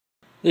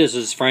This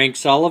is Frank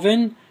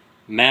Sullivan,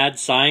 mad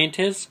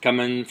scientist,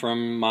 coming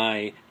from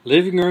my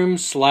living room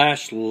 /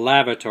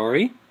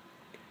 lavatory.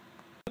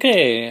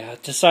 Okay, I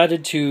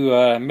decided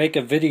to make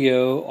a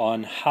video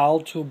on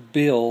how to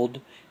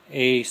build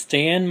a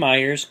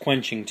Meyers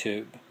quenching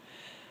tube.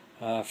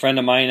 A friend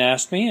of mine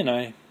asked me and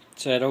I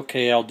said,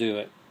 okay, I'll do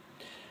it.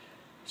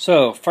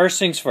 So, first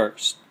things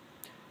first,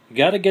 you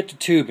got to get the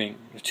tubing.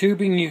 The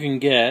tubing you can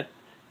get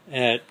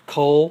at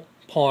Cole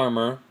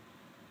Palmer,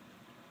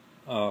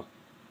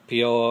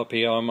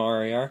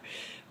 P-O-M-R-A-R.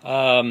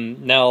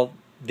 Now,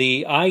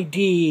 the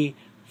ID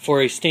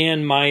for a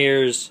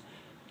Meyers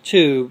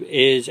tube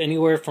is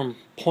anywhere from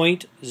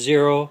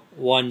 0.010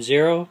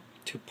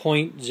 to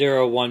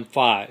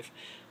 0.015.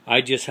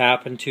 I just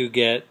happen to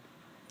get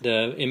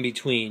the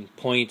in-between,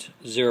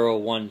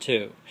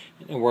 0.012.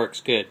 It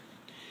works good.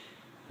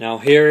 Now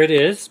here it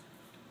is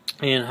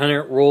in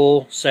 100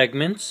 roll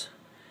segments,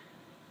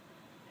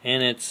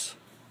 and it's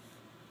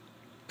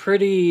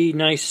pretty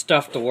nice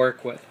stuff to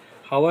work with.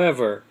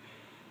 However,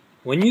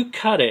 when you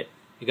cut it,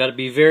 you got to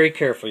be very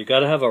careful. You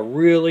got to have a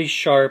really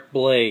sharp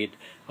blade,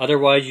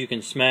 otherwise you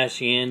can smash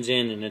the ends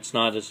in and it's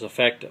not as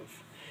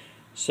effective.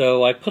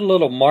 So I put a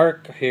little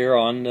mark here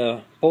on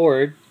the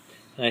board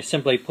and I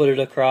simply put it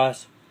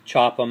across,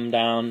 chop them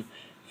down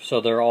so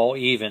they're all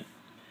even.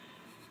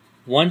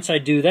 Once I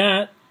do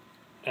that,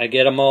 I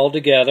get them all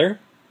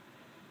together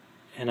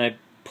and I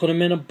put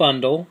them in a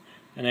bundle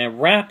and I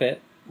wrap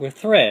it with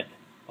thread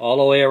all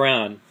the way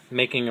around,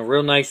 making a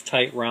real nice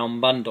tight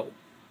round bundle.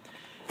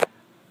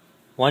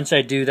 Once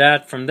I do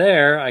that, from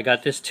there I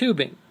got this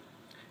tubing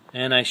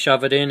and I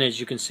shove it in. As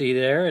you can see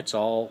there, it's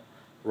all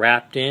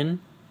wrapped in,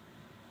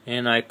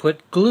 and I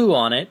put glue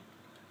on it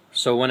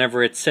so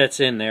whenever it sets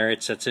in there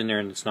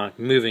and it's not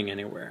moving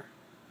anywhere.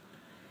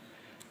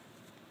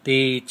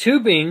 The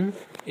tubing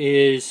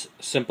is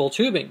simple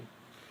tubing.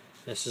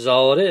 This is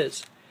all it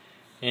is,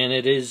 and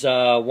it is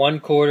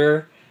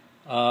 1/4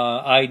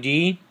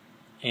 ID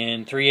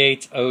and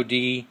 3/8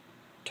 OD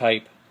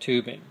type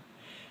tubing.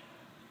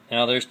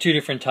 Now there's two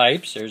different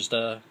types. There's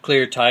the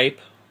clear type,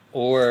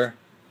 or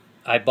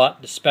I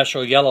bought the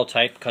special yellow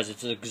type because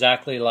it's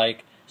exactly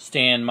like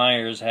Stan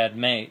Meyers had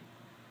made.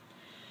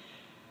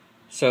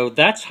 So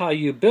that's how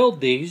you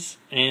build these,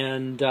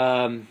 and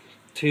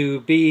to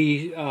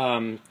be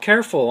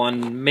careful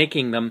on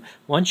making them,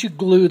 once you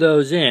glue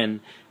those in,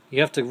 you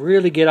have to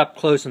really get up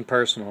close and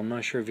personal. I'm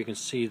not sure if you can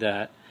see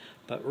that,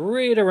 but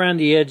right around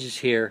the edges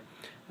here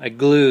I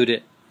glued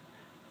it.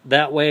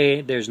 That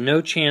way there's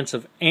no chance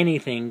of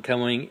anything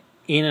coming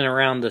in and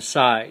around the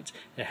sides.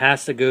 It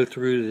has to go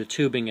through the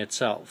tubing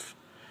itself.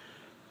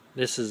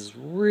 This is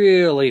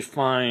really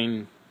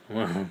fine.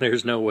 Well,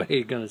 there's no way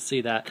you're going to see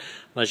that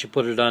unless you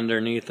put it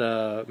underneath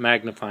a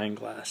magnifying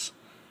glass.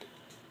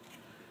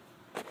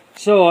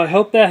 So I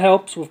hope that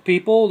helps with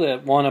people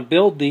that want to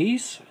build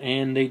these,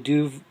 and they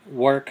do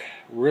work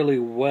really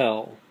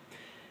well.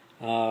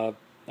 I've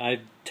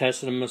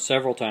tested them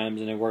several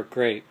times and they work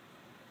great.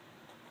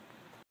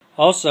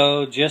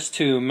 Also, just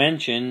to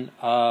mention,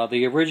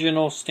 the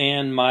original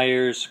Stan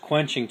Meyers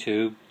quenching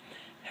tube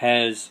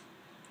has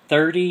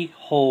 30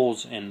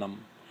 holes in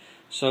them.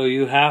 So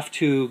you have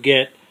to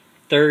get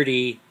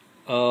 30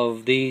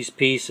 of these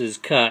pieces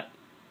cut,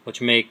 which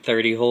make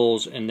 30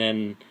 holes, and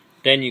then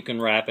you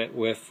can wrap it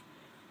with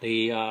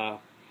the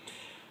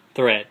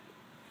thread.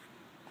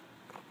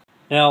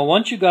 Now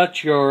once you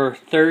got your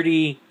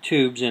 30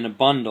 tubes in a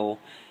bundle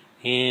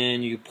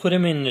and you put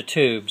them in the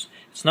tubes,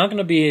 it's not going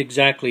to be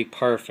exactly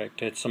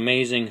perfect. It's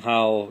amazing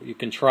how you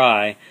can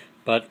try,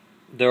 but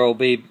there will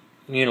be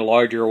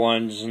larger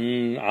ones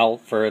and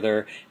out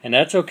further, and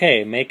that's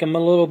okay. Make them a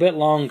little bit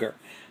longer.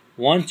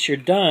 Once you're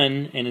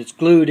done and it's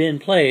glued in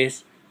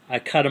place, I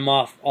cut them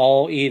off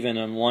all even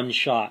in one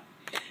shot,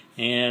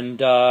 and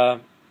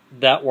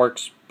that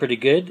works pretty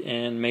good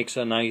and makes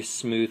a nice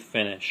smooth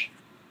finish.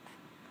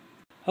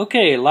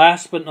 Okay,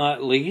 last but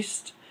not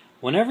least,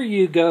 whenever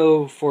you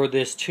go for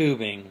this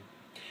tubing,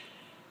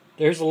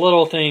 there's a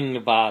little thing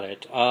about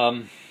it.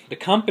 The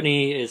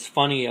company is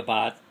funny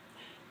about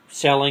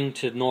selling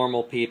to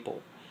normal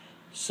people,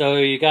 so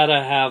you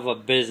gotta have a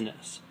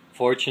business.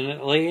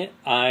 Fortunately,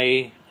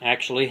 I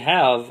actually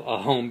have a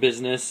home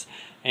business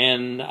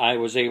and I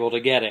was able to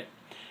get it.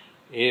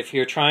 If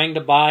you're trying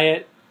to buy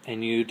it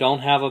and you don't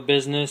have a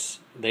business,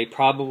 they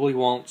probably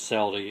won't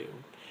sell to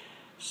you.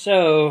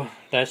 So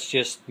that's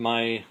just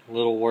my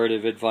little word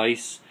of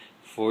advice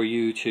for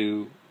you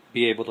to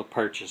be able to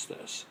purchase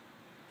this.